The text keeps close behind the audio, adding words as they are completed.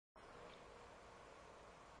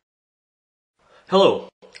Hello,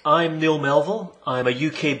 I'm Neil Melville. I'm a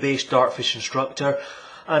UK-based Dartfish instructor,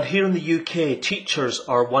 and here in the UK, teachers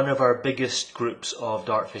are one of our biggest groups of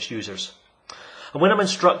Dartfish users. And when I'm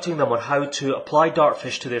instructing them on how to apply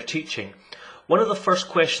Dartfish to their teaching, one of the first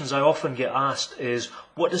questions I often get asked is,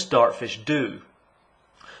 what does Dartfish do?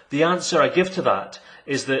 The answer I give to that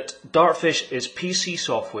is that Dartfish is PC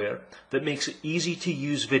software that makes it easy to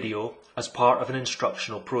use video as part of an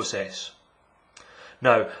instructional process.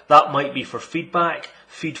 Now, that might be for feedback,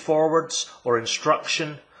 feed-forwards, or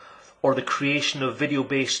instruction, or the creation of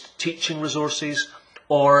video-based teaching resources,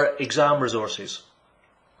 or exam resources.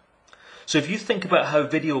 So if you think about how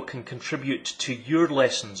video can contribute to your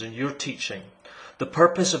lessons and your teaching, the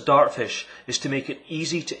purpose of Dartfish is to make it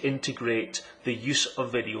easy to integrate the use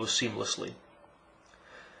of video seamlessly.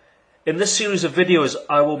 In this series of videos,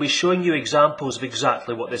 I will be showing you examples of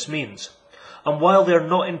exactly what this means. And while they're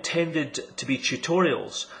not intended to be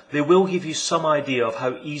tutorials, they will give you some idea of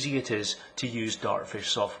how easy it is to use Dartfish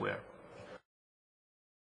software.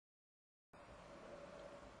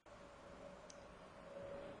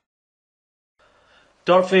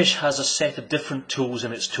 Dartfish has a set of different tools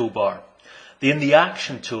in its toolbar. The In the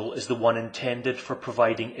Action tool is the one intended for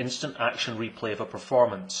providing instant action replay of a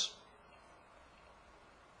performance.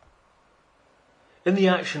 In the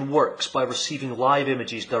Action works by receiving live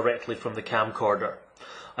images directly from the camcorder.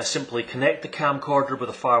 I simply connect the camcorder with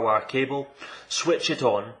a firewire cable, switch it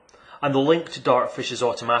on, and the link to Dartfish is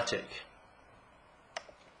automatic.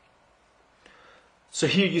 So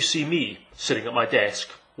here you see me, sitting at my desk,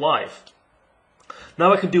 live.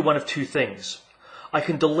 Now I can do one of two things. I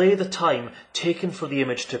can delay the time taken for the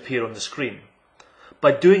image to appear on the screen.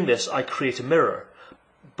 By doing this, I create a mirror,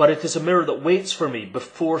 but it is a mirror that waits for me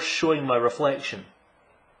before showing my reflection.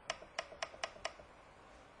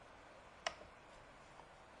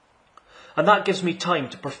 And that gives me time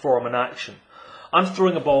to perform an action. I'm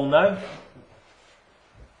throwing a ball now,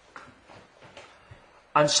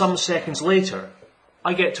 and some seconds later,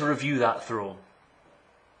 I get to review that throw.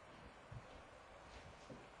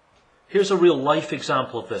 Here's a real-life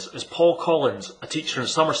example of this, as Paul Collins, a teacher in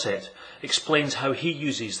Somerset, explains how he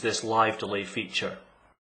uses this live delay feature.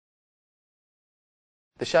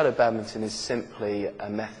 The shadow badminton is simply a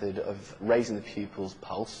method of raising the pupil's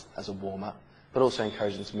pulse as a warm-up, but also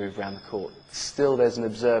encouraging them to move around the court. Still, there's an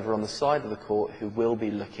observer on the side of the court who will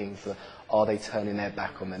be looking for, are they turning their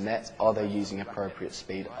back on the net, are they using appropriate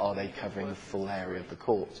speed, are they covering the full area of the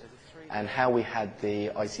court. And how we had the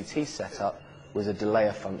ICT set up was a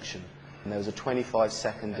delayer function. And there was a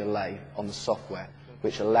 25-second delay on the software,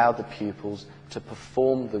 which allowed the pupils to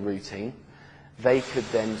perform the routine. They could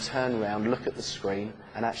then turn around, look at the screen,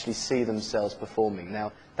 and actually see themselves performing.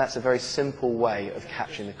 Now, that's a very simple way of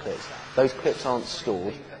capturing the clips. Those clips aren't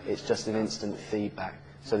stored, it's just an instant feedback,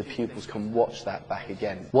 so the pupils can watch that back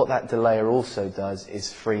again. What that delayer also does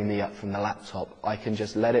is free me up from the laptop. I can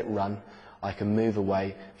just let it run, I can move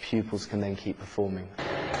away, pupils can then keep performing.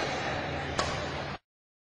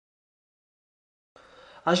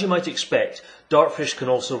 As you might expect, Dartfish can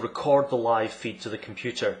also record the live feed to the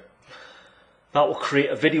computer. That will create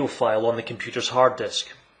a video file on the computer's hard disk.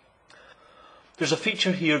 There's a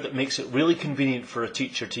feature here that makes it really convenient for a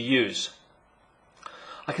teacher to use.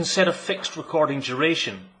 I can set a fixed recording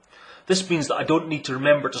duration. This means that I don't need to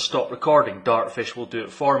remember to stop recording. Dartfish will do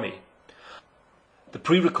it for me. The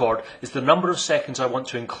pre-record is the number of seconds I want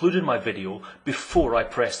to include in my video before I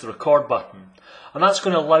press the record button. And that's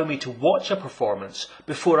going to allow me to watch a performance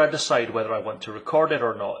before I decide whether I want to record it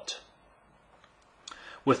or not.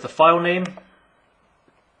 With the file name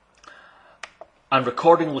and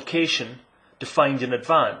recording location defined in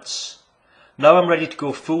advance, now I'm ready to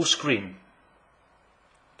go full screen.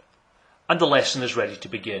 And the lesson is ready to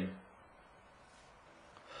begin.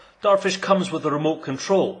 Dartfish comes with a remote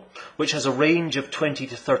control, which has a range of 20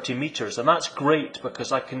 to 30 metres, and that's great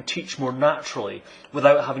because I can teach more naturally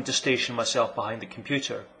without having to station myself behind the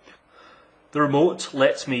computer. The remote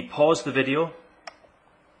lets me pause the video,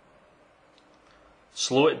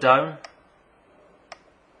 slow it down,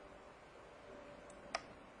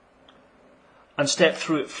 and step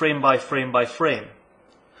through it frame by frame by frame,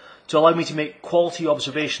 to allow me to make quality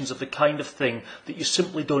observations of the kind of thing that you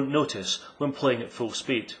simply don't notice when playing at full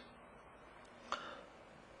speed.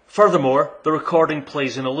 Furthermore, the recording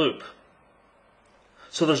plays in a loop,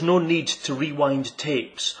 so there's no need to rewind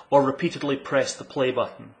tapes or repeatedly press the play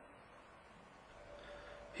button.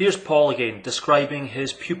 Here's Paul again describing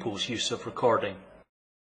his pupils' use of recording.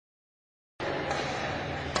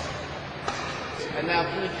 And now,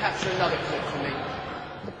 can you capture another clip for me?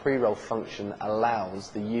 The pre-roll function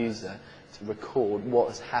allows the user to record what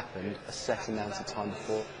has happened a set amount of time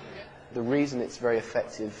before. The reason it's very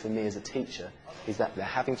effective for me as a teacher is that they're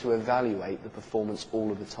having to evaluate the performance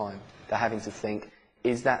all of the time. They're having to think,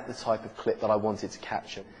 is that the type of clip that I wanted to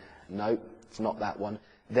capture? No, it's not that one.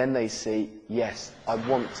 Then they see, yes, I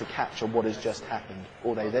want to capture what has just happened.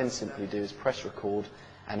 All they then simply do is press record,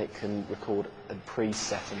 and it can record a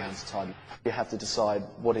preset amount of time. You have to decide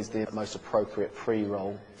what is the most appropriate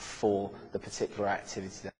pre-roll for the particular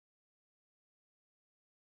activity.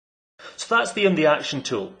 So that's the In the Action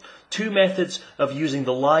tool. Two methods of using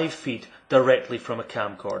the live feed directly from a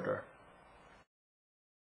camcorder.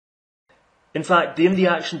 In fact, the In the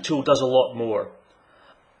Action tool does a lot more.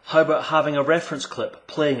 How about having a reference clip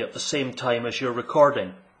playing at the same time as you're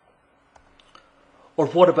recording? Or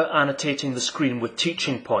what about annotating the screen with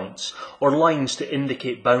teaching points or lines to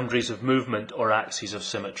indicate boundaries of movement or axes of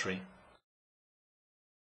symmetry?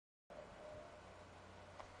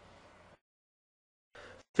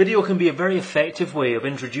 Video can be a very effective way of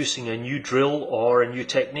introducing a new drill or a new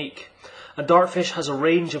technique, and Dartfish has a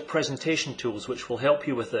range of presentation tools which will help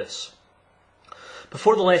you with this.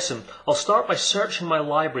 Before the lesson, I'll start by searching my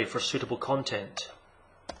library for suitable content.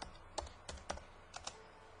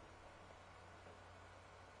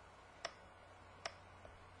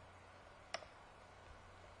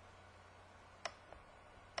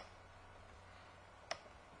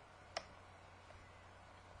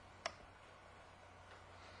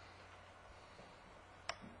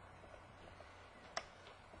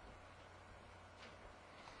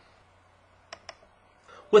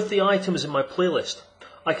 With the items in my playlist,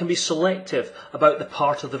 I can be selective about the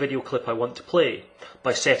part of the video clip I want to play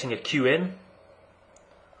by setting a cue in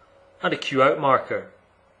and a cue out marker.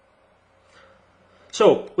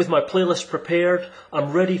 So, with my playlist prepared,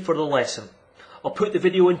 I'm ready for the lesson. I'll put the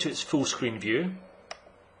video into its full screen view.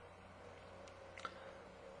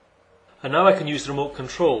 And now I can use the remote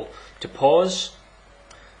control to pause,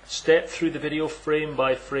 step through the video frame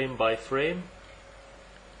by frame by frame,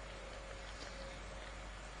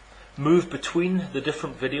 move between the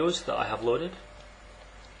different videos that I have loaded,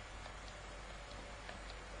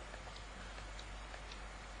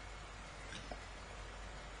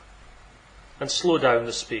 and slow down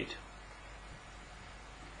the speed.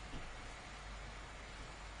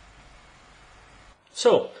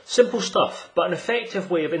 So, simple stuff, but an effective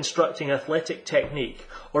way of instructing athletic technique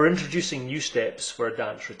or introducing new steps for a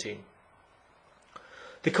dance routine.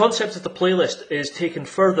 The concept of the playlist is taken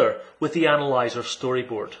further with the Analyzer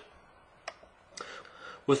storyboard.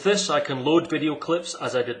 With this I can load video clips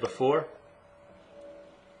as I did before,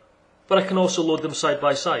 but I can also load them side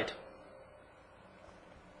by side.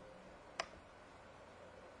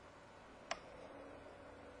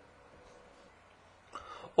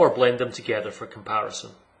 Or blend them together for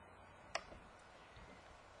comparison.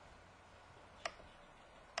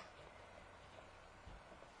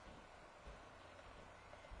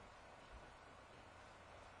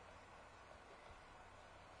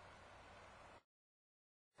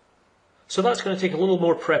 So that's going to take a little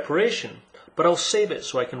more preparation, but I'll save it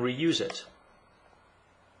so I can reuse it.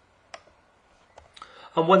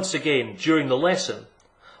 And once again, during the lesson,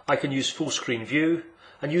 I can use full screen view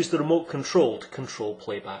and use the remote control to control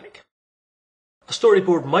playback. A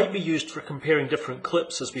storyboard might be used for comparing different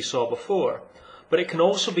clips as we saw before, but it can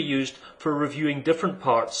also be used for reviewing different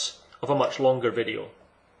parts of a much longer video.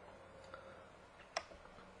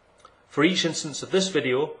 For each instance of this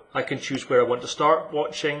video, I can choose where I want to start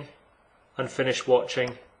watching and finish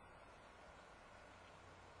watching,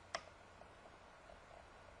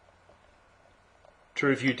 to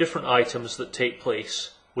review different items that take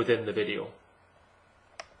place within the video.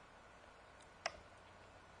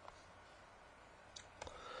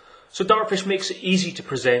 So Dartfish makes it easy to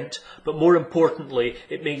present, but more importantly,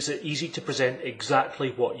 it makes it easy to present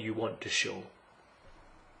exactly what you want to show.